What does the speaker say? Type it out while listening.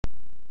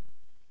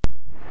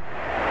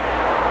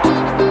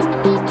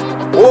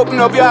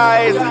up your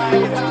eyes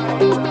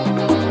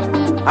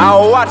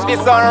and watch the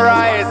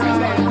sunrise.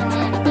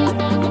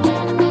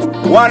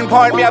 One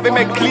point me have to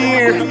make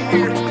clear.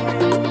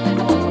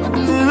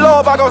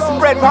 Love I go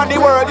spread on the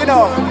world, you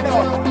know.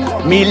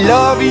 Me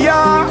love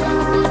ya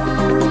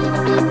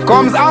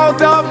comes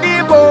out of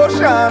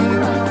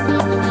devotion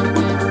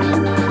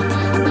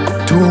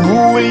to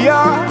rule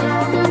ya,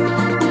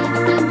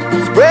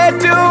 spread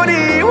to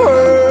the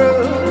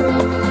world.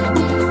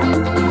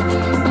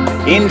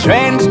 In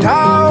Trench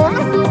Town,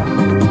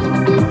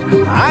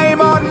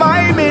 I'm on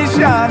my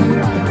mission,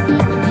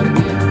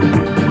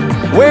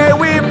 where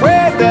we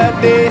praise the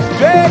day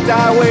straight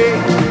away.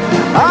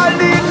 All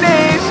the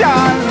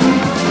nation,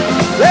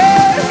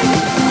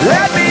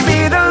 let me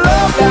be the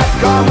love that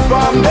comes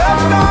from the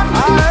sun.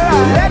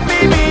 Let me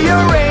be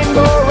your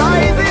rainbow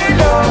rising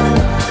up.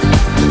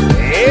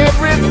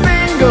 Every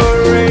single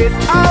race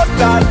out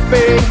of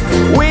space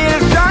will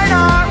shine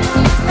on,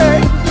 hey,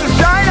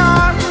 shine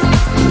on.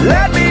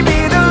 Let me be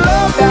the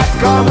love that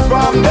comes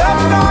from the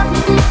sun.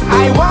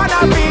 I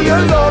wanna be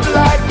your love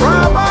light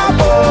from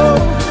above.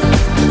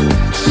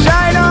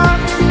 Shine on,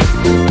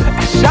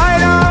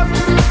 shine on,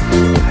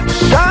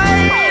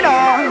 shine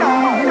on.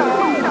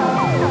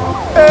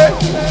 Hey.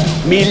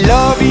 Me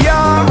love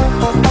ya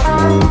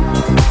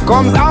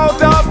comes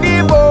out of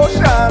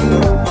devotion.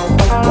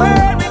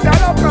 Where did that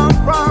love come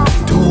from?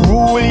 To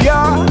rule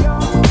ya,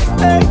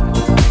 hey.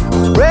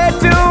 Spread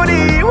to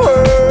the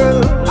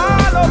world,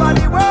 all over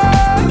the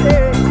world,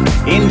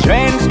 yeah. In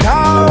Trench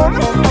Town,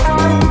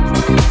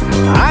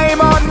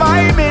 I'm on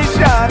my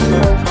mission,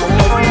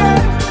 oh, yeah.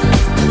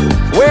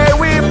 Where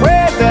we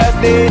pray the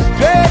day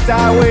straight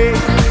away.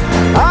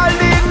 All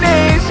the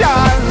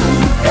nations,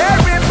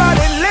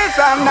 everybody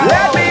listen now.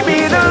 Let me be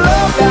the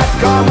love that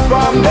comes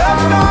from the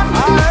sun.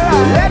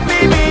 Let me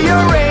be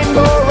your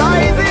rainbow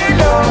rising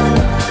up.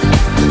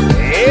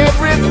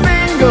 Every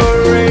single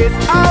race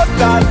out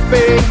of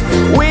space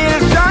will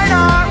shine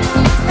on,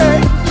 hey,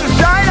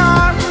 shine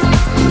on.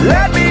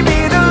 Let me be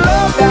the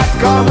love that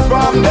comes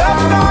from the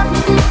sun.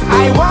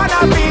 I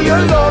wanna be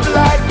your love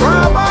light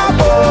from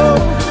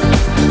above.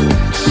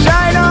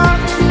 Shine on,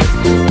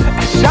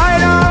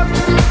 shine on,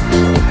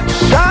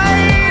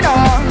 shine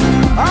on,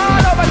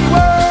 all over the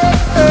world.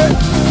 Hey.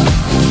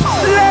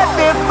 Let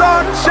the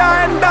sun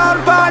shine down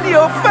on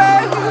your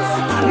face.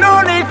 No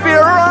need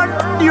for run,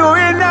 you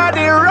in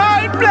the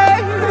right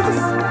place.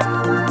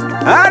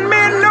 And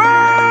me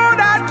know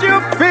that you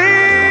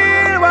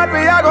feel what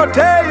we are gonna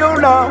tell you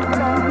now.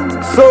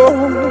 So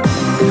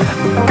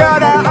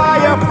gather all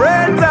your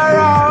friends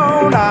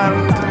around and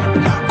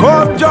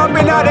come jump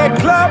in at the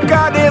club,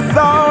 cause this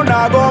sound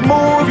I go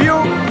move you.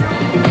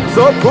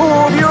 So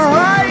prove you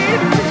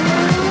right.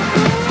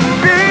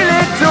 Feel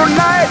it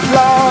tonight,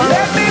 Lord.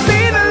 Let me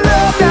be the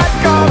love that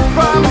comes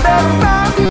from the sun.